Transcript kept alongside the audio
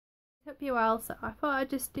Hope you're well. So I thought I'd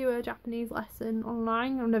just do a Japanese lesson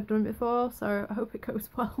online. I've never done it before, so I hope it goes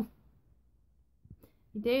well.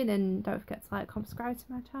 If you do, then don't forget to like, subscribe to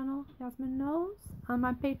my channel, Yasmin Knowles, and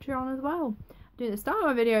my Patreon as well. I'm doing the start of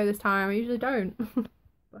my video this time, I usually don't. But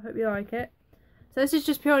I hope you like it. So this is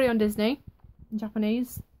just purely on Disney, in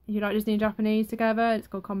Japanese. If you like Disney and Japanese together, it's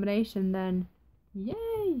called combination, then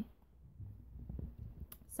yay!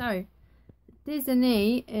 So,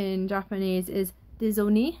 Disney in Japanese is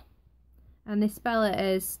Dizone, and they spell it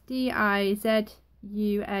as D-I-Z-U-N-E,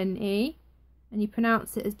 and you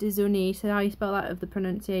pronounce it as Dizone, so how you spell that of the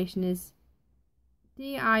pronunciation is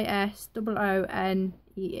D-I-S-O-O-N-E-E.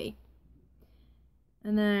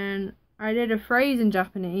 And then I did a phrase in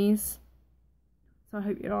Japanese, so I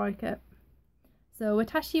hope you like it. So,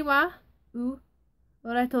 watashi wa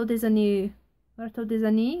ore to Disney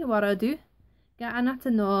waradu ga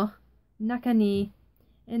anata no naka ni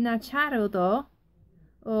inacharu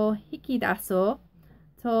o hikidaso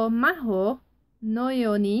to maho no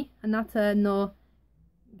yo ni anata no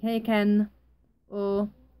keiken o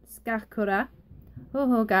sakura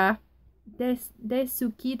hoho ga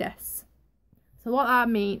desuki desu. So what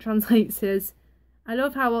that translates is, I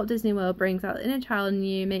love how Walt Disney World brings out the inner child in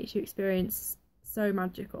you, makes you experience so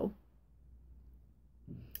magical.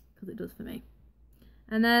 Because it does for me.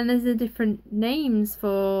 And then there's the different names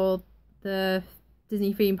for the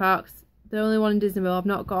Disney theme parks. The only one in Disney World, I've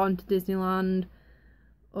not gone to Disneyland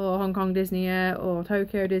or Hong Kong Disney yet, or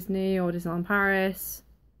Tokyo Disney, or Disneyland Paris,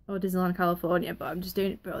 or Disneyland California, but I'm just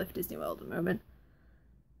doing it purely for Disney World at the moment.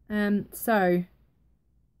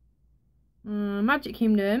 Magic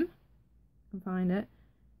Kingdom, I can find it.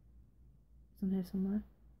 It's on here somewhere.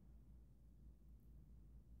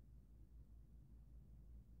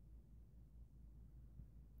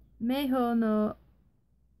 Meiho no,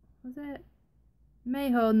 was it?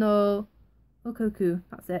 Meiho no Okoku,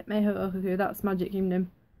 that's it, Meiho Okoku, that's Magic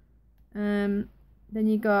Kingdom. Then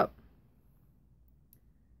you got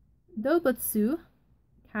Dobutsu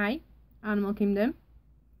Kai, Animal Kingdom.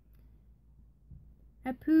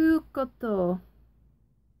 Epcot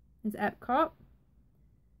is Epcot.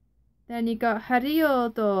 Then you got Hario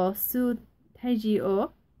do Suteiji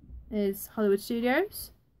is Hollywood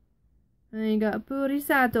Studios. And you got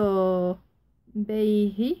Burisado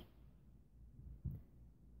Beihi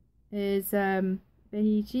is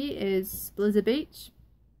Beihichi is Blizzard Beach.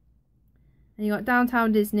 And you got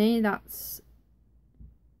Downtown Disney,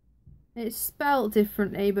 it's spelled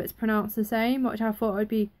differently but it's pronounced the same, which I thought would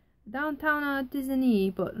be Downtown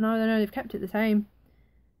Disney, but no, they've kept it the same.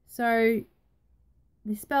 So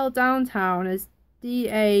they spell downtown as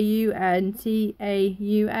D-A-U-N-T-A-U-N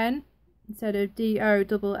instead of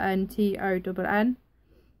D-O-N-N-T-O-N.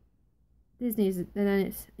 Disney's, and then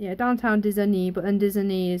it's, yeah, Downtown Disney, but then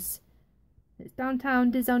Disney it's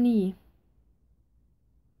Downtown Disney.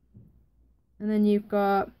 And then you've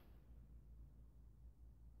got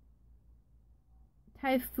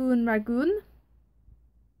Typhoon Lagoon,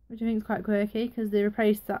 which I think is quite quirky because they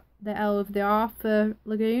replaced the L with the R for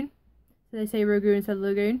lagoon. So they say Ragoon instead of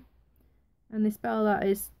lagoon. And they spell that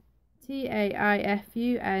as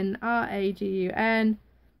T-A-I-F-U-N-R-A-G-U-N.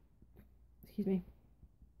 Excuse me.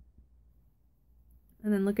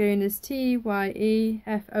 And then lagoon is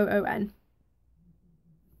T-Y-E-F-O-O-N.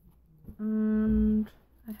 And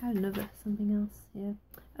I had something else here.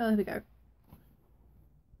 Oh, here we go.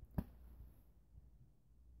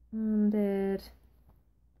 And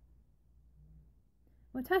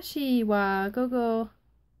Watashi wa gogo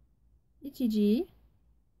 1時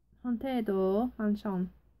Honteido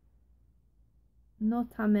Mansion no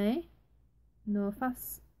tame no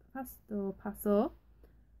fast passo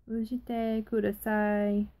ujite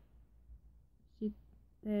kudasai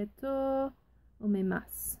shite to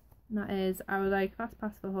omimasu. That is, I would like fast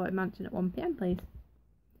pass for Haunted Mansion at 1 PM please.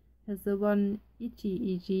 Because the one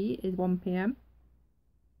Ichi is 1 PM.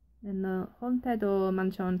 And the Honteido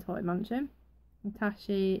Mansion is Haunted Mansion.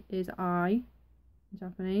 Watashi is I in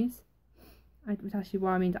Japanese. Watashi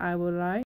wa means I would like.